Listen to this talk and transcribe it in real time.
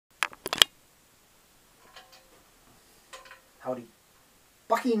Howdy.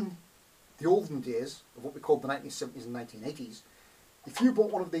 Back in the olden days of what we called the 1970s and 1980s, if you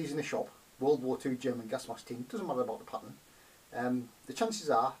bought one of these in a shop, World War II German gas mask tin, doesn't matter about the pattern, the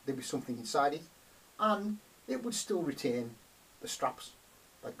chances are there'd be something inside it and it would still retain the straps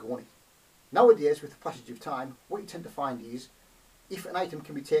that go on it. Nowadays, with the passage of time, what you tend to find is if an item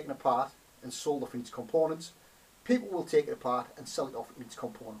can be taken apart and sold off in its components, people will take it apart and sell it off in its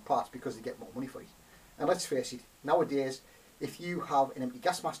component parts because they get more money for it. And let's face it, nowadays, if you have an empty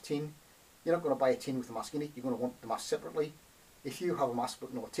gas mask tin, you're not going to buy a tin with a mask in it, you're going to want the mask separately. If you have a mask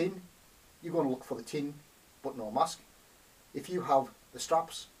but no tin, you're going to look for the tin but no mask. If you have the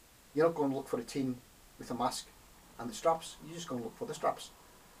straps, you're not going to look for the tin with a mask and the straps, you're just going to look for the straps.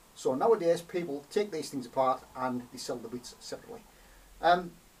 So nowadays people take these things apart and they sell the bits separately.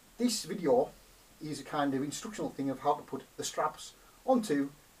 This video is a kind of instructional thing of how to put the straps onto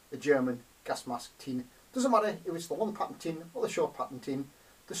a German gas mask tin. Doesn't matter if it's the long pattern tin or the short pattern tin,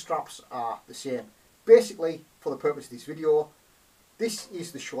 the straps are the same. Basically, for the purpose of this video, this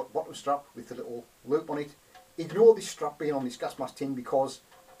is the short bottom strap with the little loop on it. Ignore this strap being on this gas mask tin because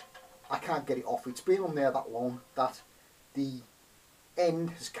I can't get it off. It's been on there that long that the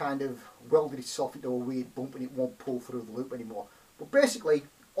end has kind of welded itself into a weird bump and it won't pull through the loop anymore. But basically,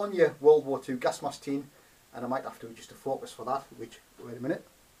 on your World War II gas mask tin, and I might have to adjust the focus for that, which, wait a minute,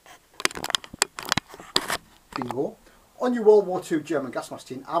 bingo. On your World War II German gas mask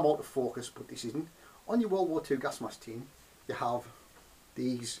tin, I'm out of focus but this isn't, on your World War II gas mask tin you have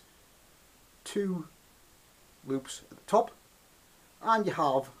these two loops at the top and you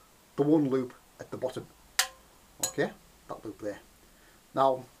have the one loop at the bottom. Okay, that loop there.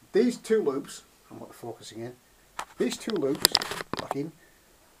 Now these two loops, I'm out of focus again, these two loops back in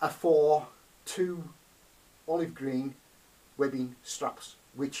are for two olive green webbing straps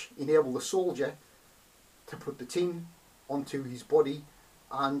which enable the soldier to put the tin onto his body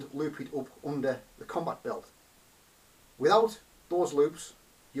and loop it up under the combat belt. Without those loops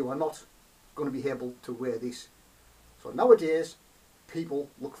you are not going to be able to wear this. So nowadays people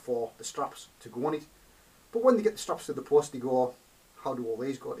look for the straps to go on it, but when they get the straps to the post they go, how do all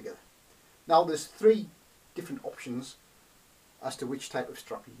these go together? Now there's three different options as to which type of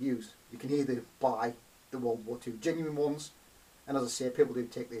strap you use. You can either buy the World War II genuine ones, and as I say, people do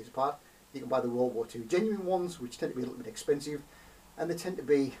take these apart. You can buy the World War II genuine ones, which tend to be a little bit expensive and they tend to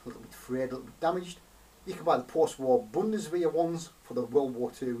be a little bit frayed, a little bit damaged. You can buy the post-war Bundeswehr ones for the World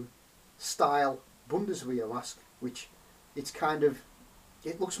War II style Bundeswehr mask, which it's kind of,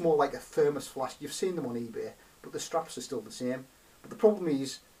 it looks more like a thermos flask. You've seen them on eBay, but the straps are still the same. But the problem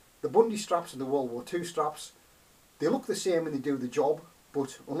is, the Bundy straps and the World War II straps, they look the same and they do the job,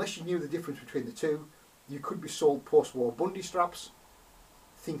 but unless you knew the difference between the two, you could be sold post-war Bundy straps,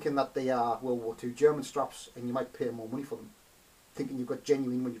 thinking that they are World War II German straps, and you might pay more money for them, thinking you've got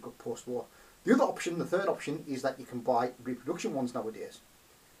genuine when you've got post-war. The other option, the third option, is that you can buy reproduction ones nowadays.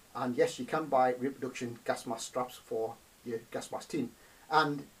 And yes, you can buy reproduction gas mask straps for your gas mask tin.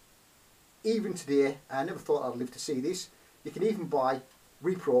 And even today, I never thought I'd live to see this, you can even buy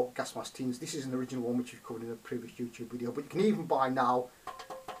repro gas mask tins. This is an original one which we've covered in a previous YouTube video, but you can even buy now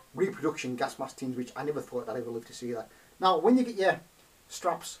reproduction gas mask tins, which I never thought I'd ever live to see that. Now when you get your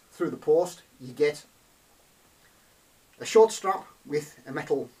straps through the post, you get a short strap with a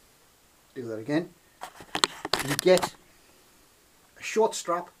metal, do that again, you get a short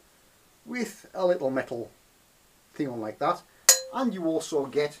strap with a little metal thing on like that, and you also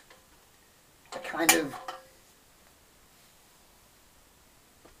get a kind of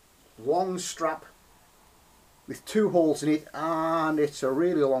long strap with two holes in it, and it's a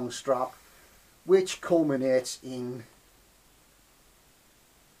really long strap which culminates in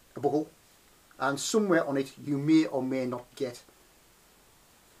a buckle, and somewhere on it you may or may not get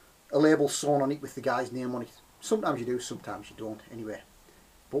a label sewn on it with the guy's name on it. Sometimes you do, sometimes you don't anyway.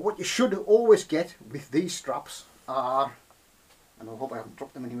 But what you should always get with these straps are, and I hope I haven't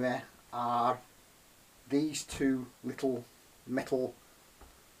dropped them anywhere, are these two little metal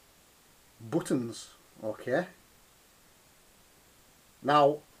buttons. Okay,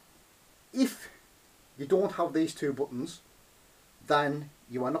 now if you don't have these two buttons, then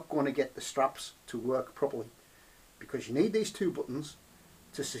you are not going to get the straps to work properly, because you need these two buttons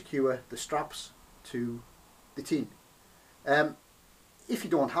to secure the straps to the tin. If you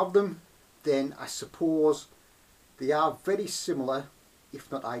don't have them, then I suppose they are very similar,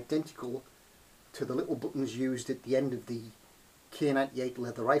 if not identical, to the little buttons used at the end of the K98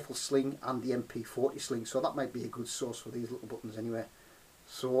 leather rifle sling and the MP40 sling, so that might be a good source for these little buttons anyway.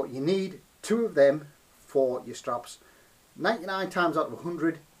 So you need two of them for your straps. 99 times out of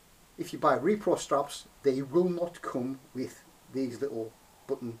 100, if you buy repro straps, they will not come with these little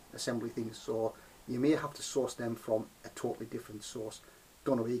button assembly things, so you may have to source them from a totally different source.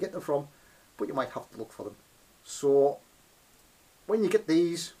 Don't know where you get them from, but you might have to look for them. So when you get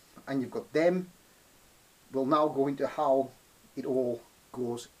these and you've got them, we'll now go into how it all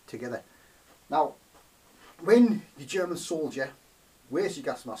goes together. Now, when your German soldier wears your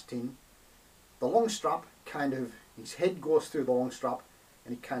gas mask tin, the long strap kind of, his head goes through the long strap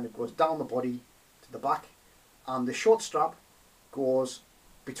and it kind of goes down the body to the back, and the short strap goes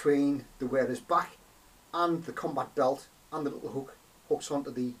between the wearer's back and the combat belt, and the little hook hooks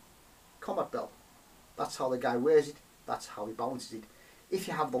onto the combat belt. That's how the guy wears it, that's how he balances it. If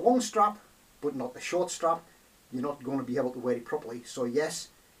you have the long strap but not the short strap, you're not going to be able to wear it properly. So yes,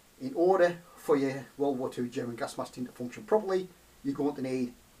 in order for your World War II German gas mask tin to function properly, you're going to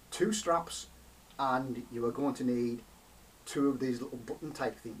need 2 straps, and you are going to need 2 of these little button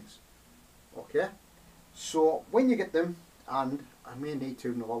type things. Okay, so when you get them, and I may need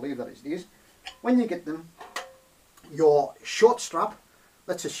to, no, I'll leave that as it is. When you get them, your short strap,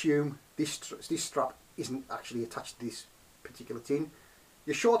 let's assume this strap isn't actually attached to this particular tin.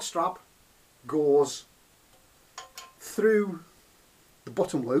 Your short strap goes through the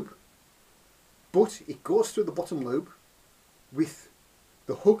bottom loop, but it goes through the bottom loop with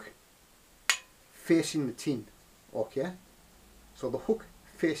the hook facing the tin. Okay, so the hook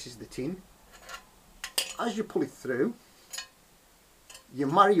faces the tin. As you pull it through, you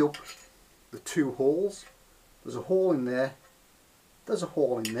marry up the 2 holes. There's a hole in there, there's a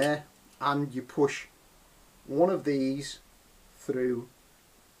hole in there, and you push one of these through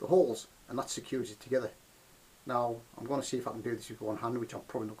the holes, and that secures it together. Now I'm going to see if I can do this with one hand, which I'm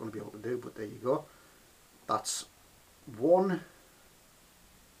probably not going to be able to do, but there you go. That's 1,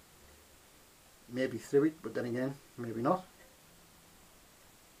 maybe through it, but then again maybe not.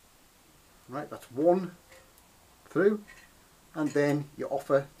 Right, that's 1 through, and then you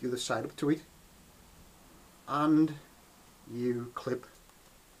offer the other side up to it, and you clip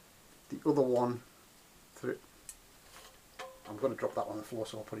the other one through. I'm going to drop that on the floor,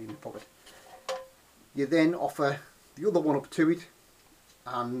 so I'll put it in my pocket. You then offer the other one up to it,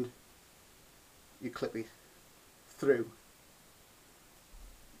 and you clip it through.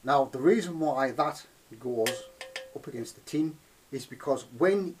 Now the reason why that goes up against the tin is because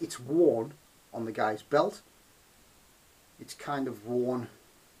when it's worn on the guy's belt, it's kind of worn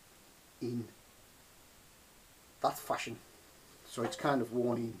in that fashion. So it's kind of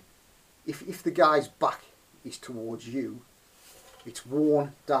worn in, if the guy's back is towards you, it's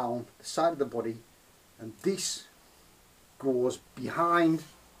worn down the side of the body, and this goes behind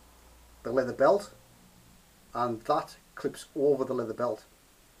the leather belt, and that clips over the leather belt.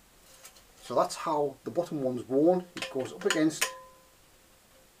 So that's how the bottom one's worn. It goes up against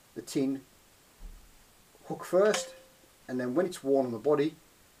the tin hook first, and then when it's worn on the body,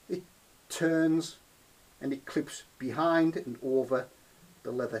 it turns and it clips behind and over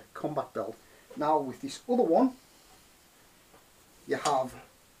the leather combat belt. Now with this other one, you have,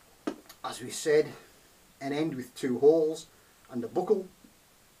 as we said, an end with 2 holes and a buckle.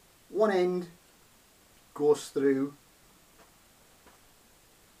 One end goes through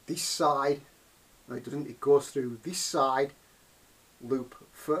this side, no it doesn't, it goes through this side loop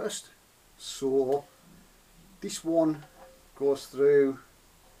first. So this one goes through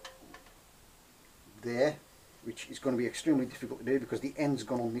there, which is going to be extremely difficult to do because the end's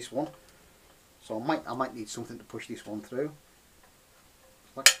gone on this one. So I might need something to push this one through.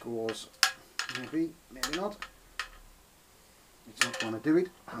 That goes, maybe not. It's not going to do it.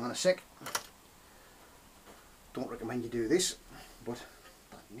 Hang on a sec. Don't recommend you do this, but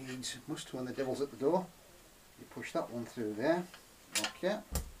that needs must when the devil's at the door. You push that one through there. Okay.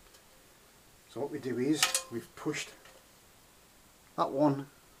 So what we do is we've pushed that one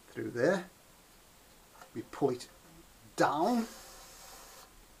through there. We pull it down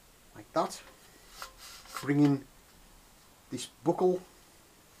like that, bringing this buckle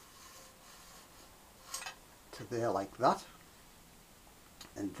to there like that,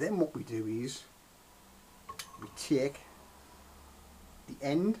 and then what we do is we take the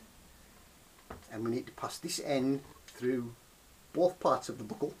end and we need to pass this end through both parts of the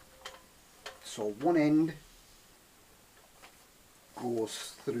buckle. So one end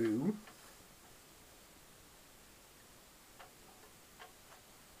goes through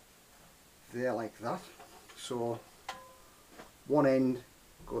there like that. So one end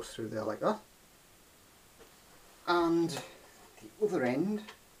goes through there like that, and the other end,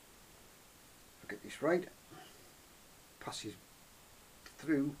 if I get this right, passes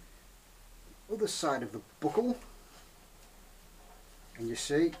through the other side of the buckle, and you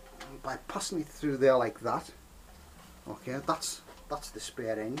see by passing it through there like that, Okay, that's the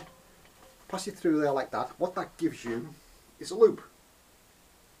spare end. Pass it through there like that. What that gives you is a loop.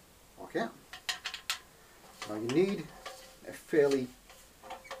 Okay. Now you need a fairly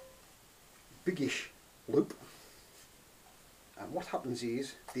biggish loop, and what happens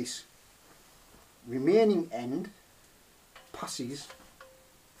is this remaining end passes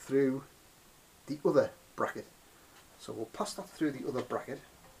through the other bracket. So we'll pass that through the other bracket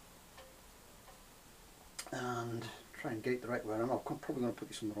and try and get it the right way around. I'm probably going to put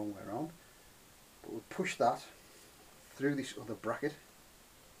this on the wrong way around, but we'll push that through this other bracket.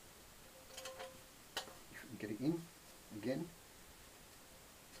 If we can get it in again.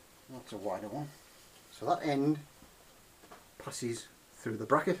 That's a wider one. So that end passes through the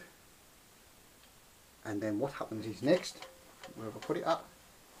bracket, and then what happens is next, wherever I put it at,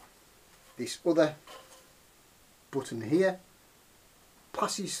 this other button here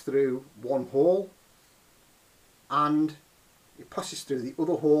passes through one hole, and it passes through the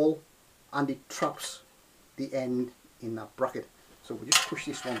other hole, and it traps the end in that bracket. So we'll just push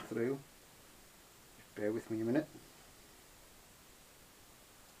this one through. Just bear with me a minute.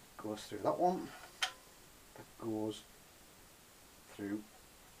 Goes through that one, that goes through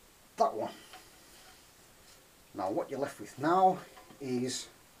that one. Now what you're left with now is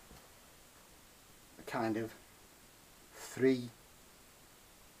a kind of three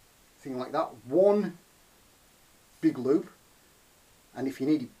thing like that. One big loop, and if you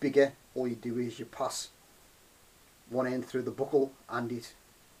need it bigger, all you do is you pass one end through the buckle and it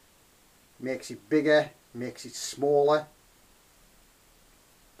makes it bigger, makes it smaller,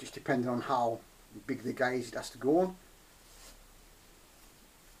 just depending on how big the guy is it has to go on.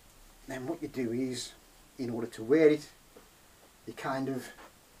 Then what you do is, in order to wear it, you kind of,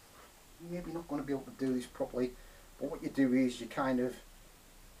 maybe not going to be able to do this properly, but what you do is you kind of,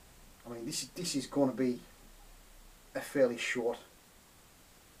 I mean this is going to be a fairly short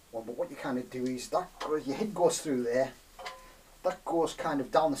one, but what you kind of do is that your head goes through there, that goes kind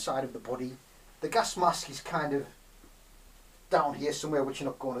of down the side of the body. The gas mask is kind of down here somewhere, which you're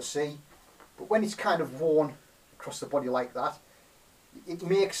not going to see, but when it's kind of worn across the body like that, it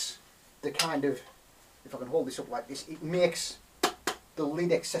makes the kind of, if I can hold this up like this, it makes the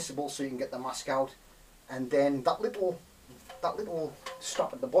lid accessible so you can get the mask out. And then that little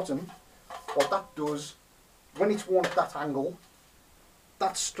strap at the bottom, what that does, when it's worn at that angle,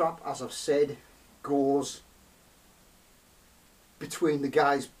 that strap, as I've said, goes between the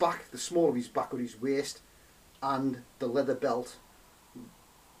guy's back, the small of his back or his waist, and the leather belt,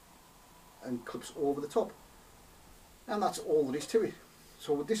 and clips over the top. And that's all there is to it.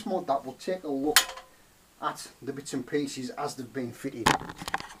 So with this mod, that we'll take a look at the bits and pieces as they've been fitted.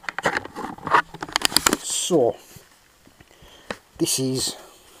 So this is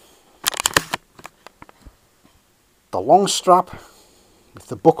the long strap with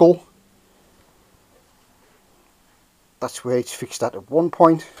the buckle. That's where it's fixed at one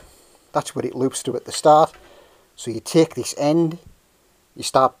point. That's where it loops to at the start. So you take this end, you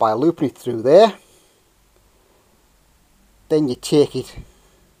start by looping it through there, then you take it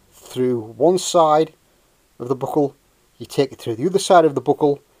through one side of the buckle, you take it through the other side of the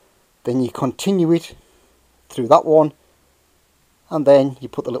buckle, then you continue it through that one, and then you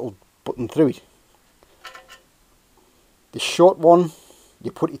put the little button through it. The short one, you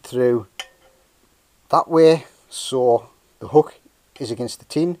put it through that way, so the hook is against the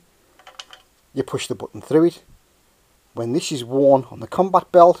tin. You push the button through it. When this is worn on the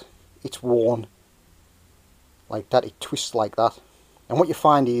combat belt, it's worn like that, it twists like that. And what you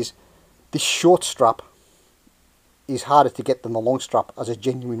find is this short strap is harder to get than the long strap as a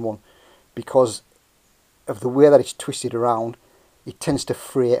genuine one, because of the way that it's twisted around. It tends to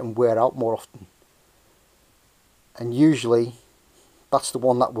fray and wear out more often, and usually that's the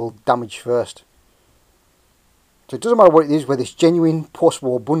one that will damage first. So it doesn't matter what it is, whether it's genuine,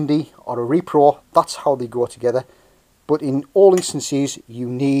 post-war Bundy or a repro, that's how they go together. But in all instances you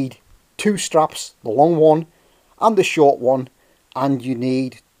need two straps, the long one and the short one, and you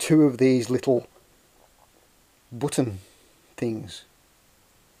need two of these little button things.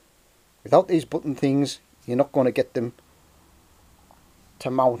 Without these button things, you're not going to get them to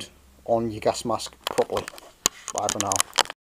mount on your gas mask properly. Bye for now.